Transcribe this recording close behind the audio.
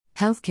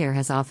Healthcare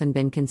has often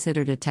been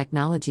considered a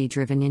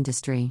technology-driven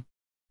industry.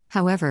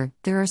 However,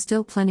 there are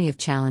still plenty of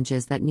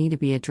challenges that need to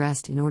be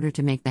addressed in order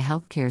to make the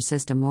healthcare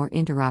system more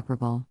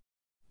interoperable.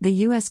 The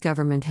U.S.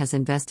 government has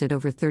invested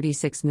over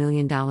 $36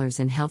 million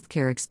in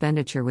healthcare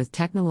expenditure with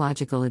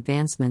technological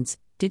advancements,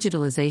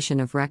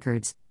 digitalization of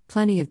records,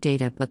 plenty of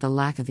data but the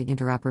lack of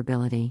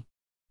interoperability.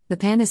 The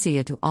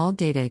panacea to all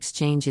data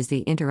exchange is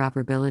the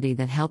interoperability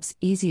that helps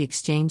easy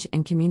exchange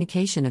and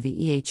communication of the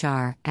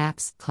EHR,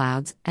 apps,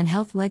 clouds, and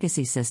health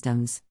legacy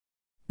systems.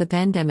 The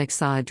pandemic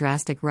saw a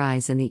drastic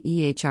rise in the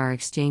EHR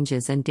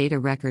exchanges and data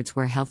records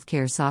where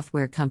healthcare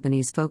software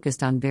companies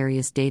focused on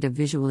various data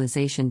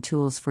visualization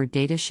tools for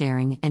data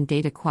sharing and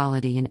data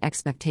quality in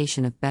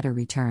expectation of better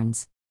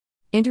returns.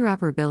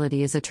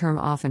 Interoperability is a term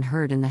often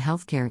heard in the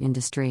healthcare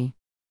industry.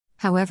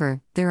 However,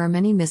 there are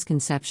many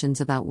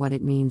misconceptions about what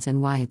it means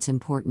and why it's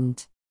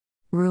important.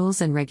 Rules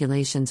and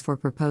regulations for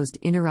proposed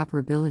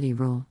interoperability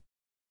rule.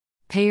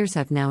 Payers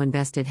have now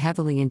invested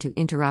heavily into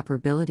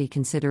interoperability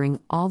considering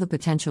all the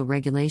potential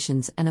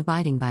regulations and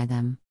abiding by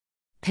them.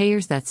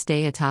 Payers that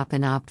stay atop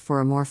and opt for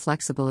a more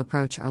flexible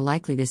approach are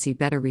likely to see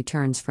better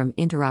returns from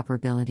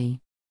interoperability.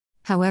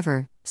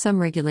 However, some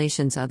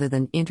regulations other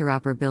than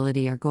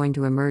interoperability are going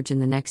to emerge in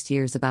the next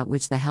years about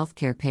which the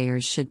healthcare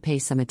payers should pay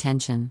some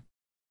attention.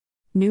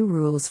 New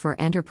rules for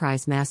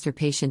Enterprise Master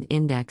Patient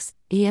Index,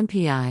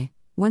 EMPI.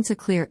 Once a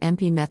clear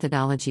MP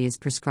methodology is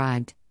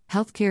prescribed,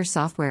 healthcare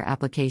software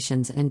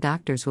applications and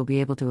doctors will be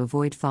able to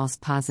avoid false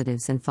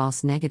positives and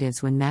false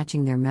negatives when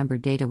matching their member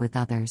data with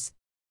others.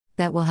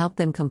 That will help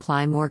them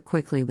comply more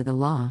quickly with the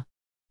law.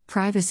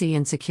 Privacy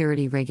and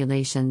security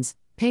regulations.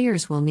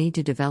 Payers will need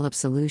to develop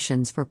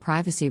solutions for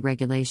privacy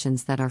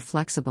regulations that are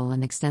flexible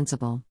and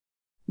extensible.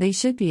 They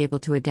should be able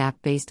to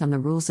adapt based on the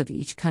rules of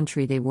each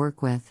country they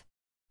work with.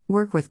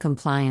 Work with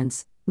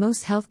compliance.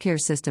 Most healthcare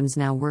systems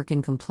now work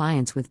in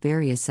compliance with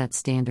various set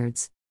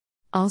standards.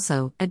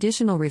 Also,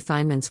 additional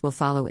refinements will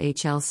follow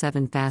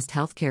HL7 Fast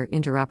Healthcare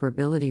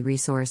Interoperability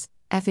Resource,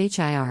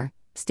 FHIR,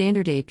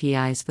 standard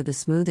APIs for the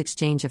smooth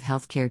exchange of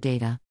healthcare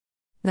data.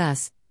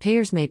 Thus,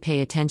 payers may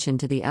pay attention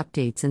to the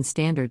updates and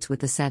standards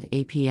with the set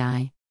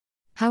API.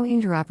 How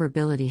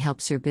interoperability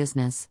helps your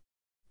business.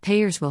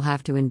 Payers will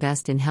have to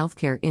invest in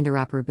healthcare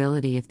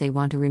interoperability if they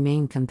want to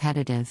remain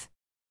competitive.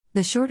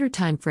 The shorter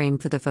time frame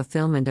for the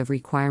fulfillment of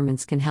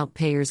requirements can help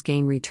payers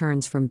gain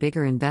returns from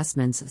bigger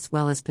investments as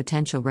well as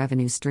potential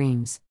revenue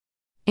streams.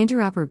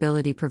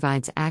 Interoperability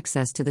provides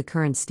access to the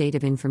current state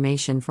of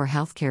information for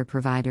healthcare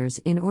providers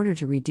in order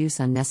to reduce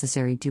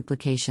unnecessary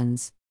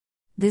duplications.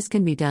 This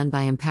can be done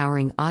by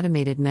empowering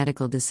automated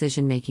medical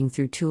decision-making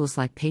through tools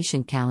like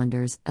patient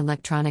calendars,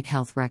 electronic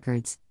health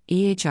records,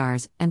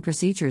 EHRs, and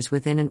procedures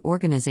within an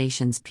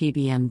organization's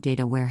PBM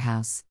data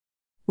warehouse.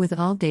 With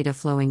all data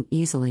flowing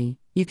easily,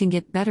 you can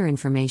get better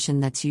information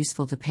that's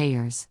useful to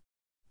payers.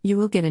 You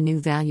will get a new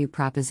value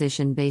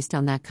proposition based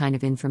on that kind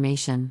of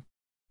information.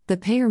 The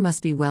payer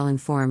must be well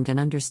informed and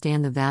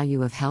understand the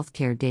value of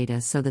healthcare data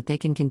so that they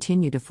can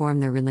continue to form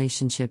their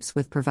relationships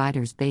with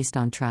providers based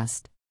on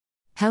trust.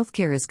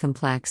 Healthcare is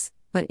complex,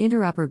 but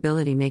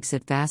interoperability makes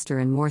it faster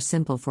and more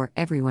simple for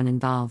everyone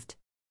involved.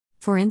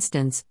 For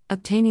instance,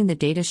 obtaining the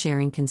data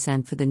sharing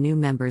consent for the new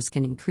members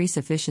can increase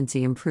efficiency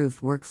and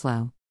improve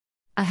workflow.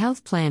 A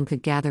health plan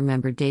could gather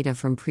member data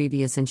from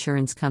previous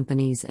insurance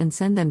companies and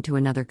send them to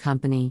another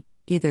company,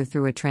 either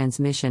through a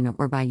transmission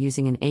or by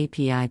using an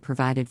API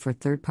provided for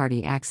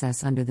third-party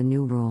access under the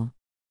new rule.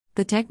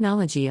 The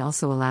technology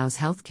also allows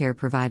healthcare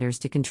providers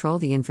to control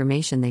the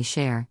information they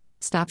share,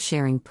 stop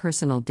sharing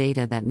personal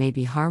data that may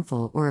be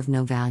harmful or of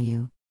no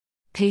value.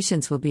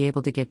 Patients will be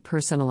able to get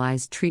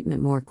personalized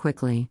treatment more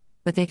quickly,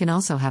 but they can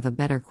also have a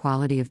better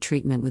quality of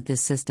treatment with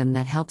this system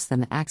that helps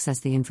them access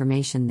the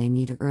information they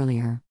need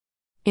earlier.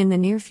 In the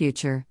near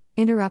future,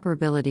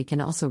 interoperability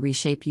can also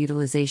reshape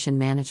utilization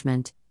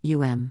management,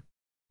 UM.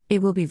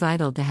 It will be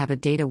vital to have a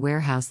data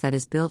warehouse that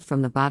is built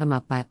from the bottom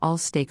up by all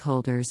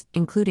stakeholders,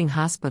 including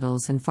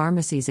hospitals and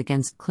pharmacies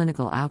against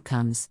clinical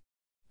outcomes.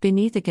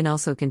 Beneath it can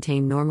also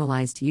contain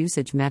normalized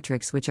usage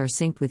metrics which are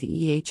synced with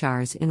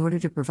EHRs in order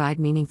to provide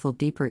meaningful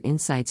deeper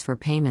insights for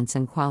payments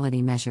and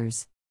quality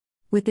measures.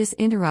 With this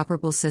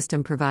interoperable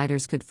system,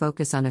 providers could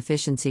focus on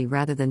efficiency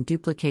rather than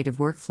duplicative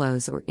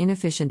workflows or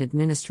inefficient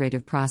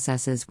administrative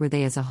processes where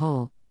they as a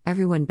whole,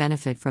 everyone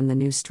benefit from the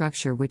new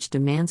structure which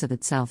demands of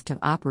itself to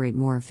operate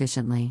more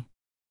efficiently.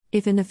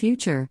 If in the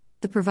future,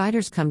 the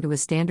providers come to a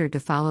standard to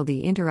follow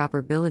the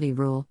interoperability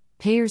rule,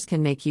 payers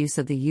can make use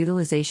of the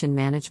utilization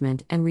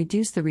management and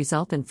reduce the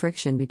resultant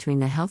friction between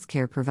the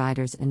healthcare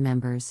providers and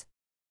members.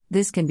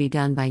 This can be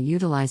done by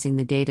utilizing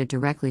the data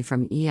directly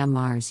from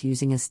EMRs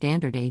using a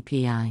standard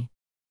API.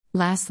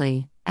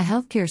 Lastly, a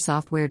healthcare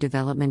software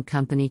development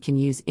company can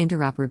use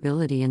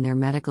interoperability in their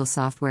medical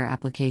software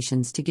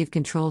applications to give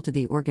control to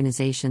the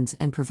organizations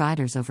and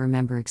providers over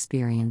member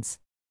experience.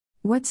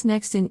 What's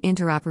next in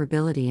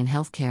interoperability in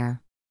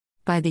healthcare?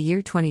 By the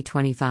year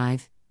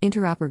 2025,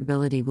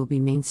 interoperability will be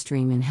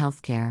mainstream in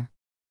healthcare.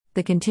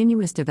 The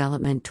continuous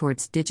development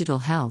towards digital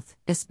health,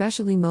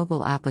 especially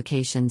mobile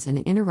applications and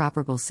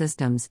interoperable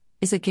systems,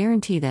 is a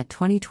guarantee that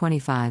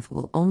 2025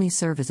 will only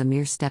serve as a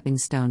mere stepping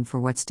stone for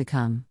what's to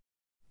come.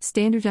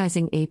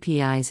 Standardizing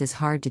APIs is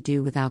hard to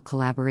do without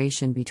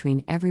collaboration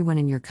between everyone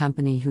in your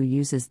company who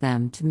uses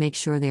them to make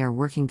sure they are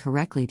working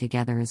correctly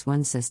together as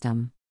one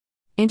system.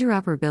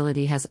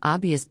 Interoperability has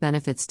obvious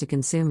benefits to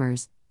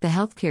consumers, the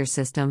healthcare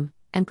system,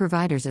 and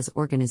providers as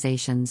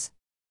organizations.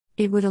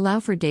 It would allow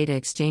for data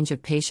exchange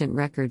of patient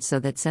records so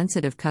that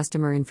sensitive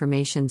customer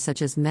information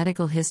such as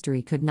medical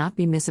history could not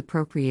be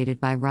misappropriated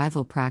by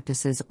rival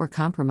practices or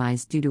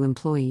compromised due to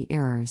employee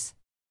errors.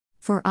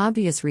 For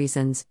obvious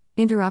reasons,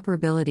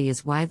 interoperability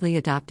is widely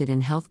adopted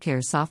in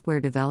healthcare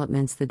software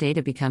developments. The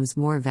data becomes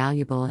more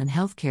valuable and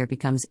healthcare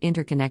becomes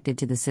interconnected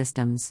to the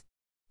systems.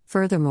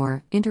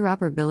 Furthermore,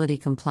 interoperability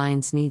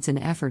compliance needs an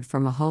effort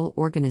from a whole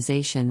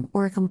organization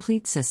or a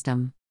complete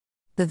system.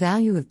 The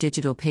value of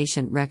digital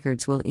patient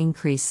records will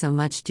increase so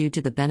much due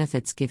to the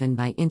benefits given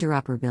by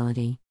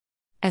interoperability.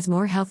 As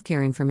more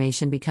healthcare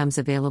information becomes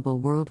available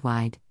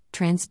worldwide,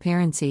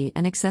 transparency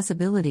and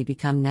accessibility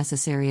become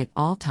necessary at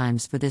all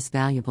times for this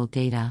valuable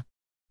data.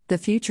 The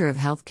future of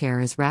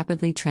healthcare is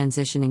rapidly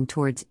transitioning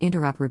towards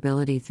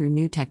interoperability through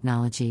new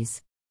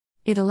technologies.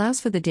 It allows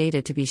for the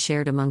data to be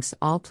shared amongst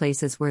all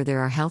places where there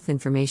are health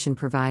information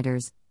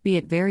providers, be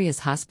it various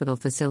hospital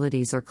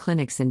facilities or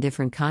clinics in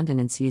different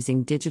continents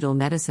using digital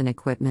medicine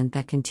equipment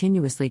that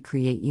continuously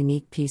create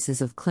unique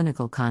pieces of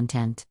clinical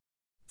content.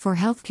 For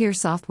healthcare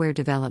software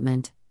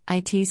development,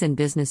 ITs and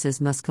businesses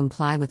must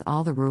comply with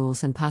all the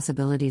rules and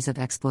possibilities of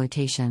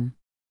exploitation.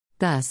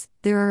 Thus,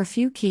 there are a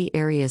few key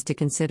areas to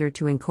consider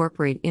to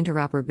incorporate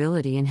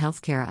interoperability in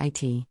healthcare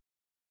IT.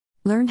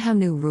 Learn how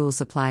new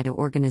rules apply to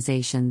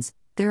organizations.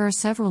 There are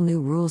several new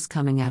rules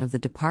coming out of the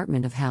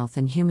Department of Health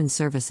and Human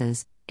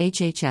Services,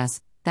 HHS,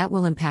 that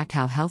will impact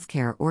how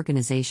healthcare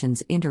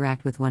organizations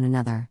interact with one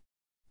another.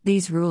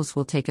 These rules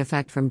will take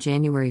effect from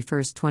January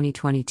 1,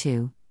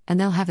 2022, and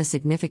they'll have a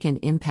significant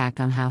impact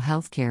on how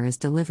healthcare is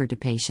delivered to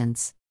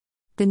patients.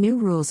 The new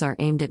rules are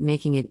aimed at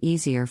making it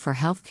easier for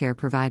healthcare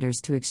providers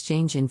to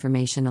exchange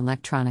information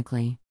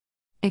electronically.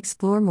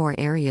 Explore more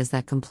areas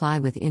that comply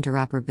with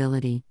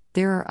interoperability.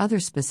 There are other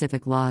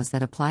specific laws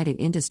that apply to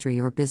industry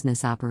or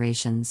business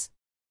operations.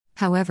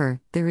 However,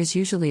 there is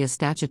usually a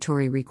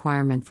statutory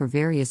requirement for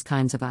various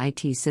kinds of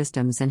IT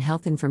systems and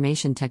health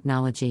information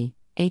technology,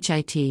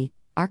 HIT,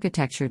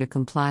 architecture to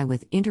comply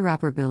with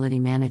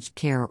interoperability managed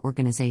care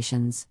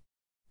organizations.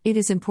 It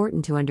is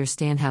important to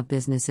understand how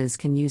businesses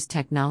can use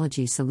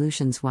technology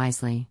solutions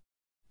wisely.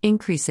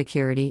 Increase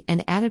security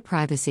and added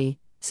privacy.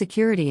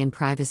 Security and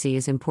privacy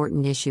is an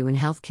important issue in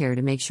healthcare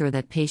to make sure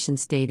that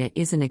patients' data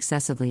isn't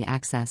excessively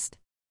accessed.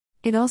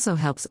 It also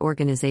helps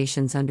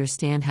organizations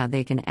understand how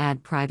they can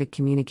add private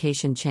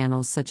communication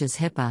channels such as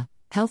HIPAA,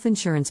 Health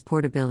Insurance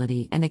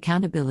Portability and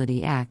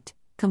Accountability Act,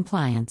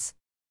 compliance.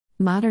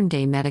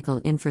 Modern-day medical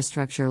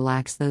infrastructure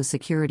lacks those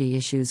security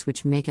issues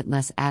which make it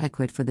less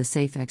adequate for the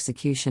safe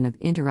execution of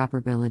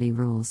interoperability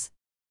rules.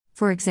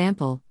 For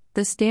example,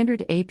 the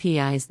standard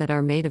APIs that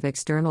are made of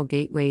external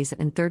gateways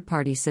and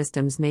third-party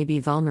systems may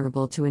be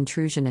vulnerable to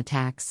intrusion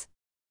attacks.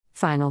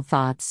 Final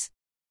thoughts.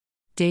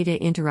 Data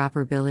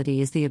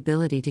interoperability is the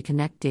ability to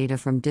connect data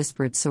from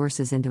disparate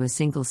sources into a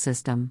single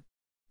system.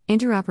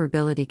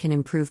 Interoperability can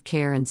improve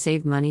care and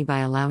save money by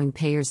allowing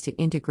payers to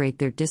integrate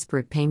their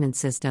disparate payment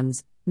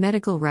systems,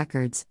 medical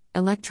records,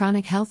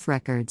 electronic health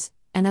records,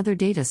 and other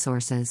data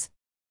sources.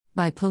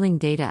 By pulling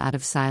data out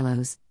of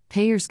silos,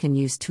 payers can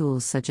use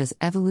tools such as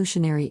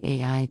evolutionary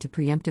AI to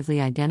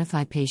preemptively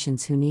identify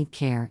patients who need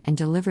care and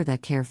deliver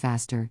that care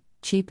faster,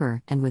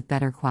 cheaper, and with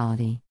better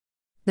quality.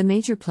 The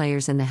major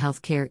players in the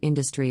healthcare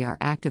industry are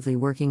actively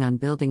working on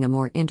building a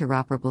more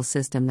interoperable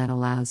system that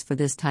allows for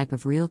this type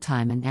of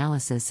real-time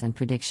analysis and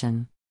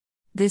prediction.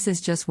 This is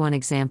just one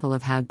example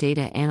of how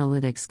data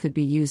analytics could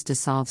be used to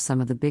solve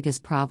some of the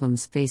biggest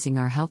problems facing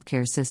our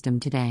healthcare system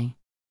today.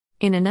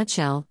 In a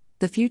nutshell,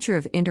 the future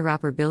of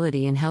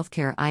interoperability in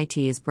healthcare IT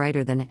is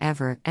brighter than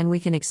ever, and we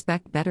can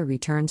expect better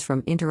returns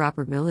from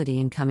interoperability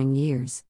in coming years.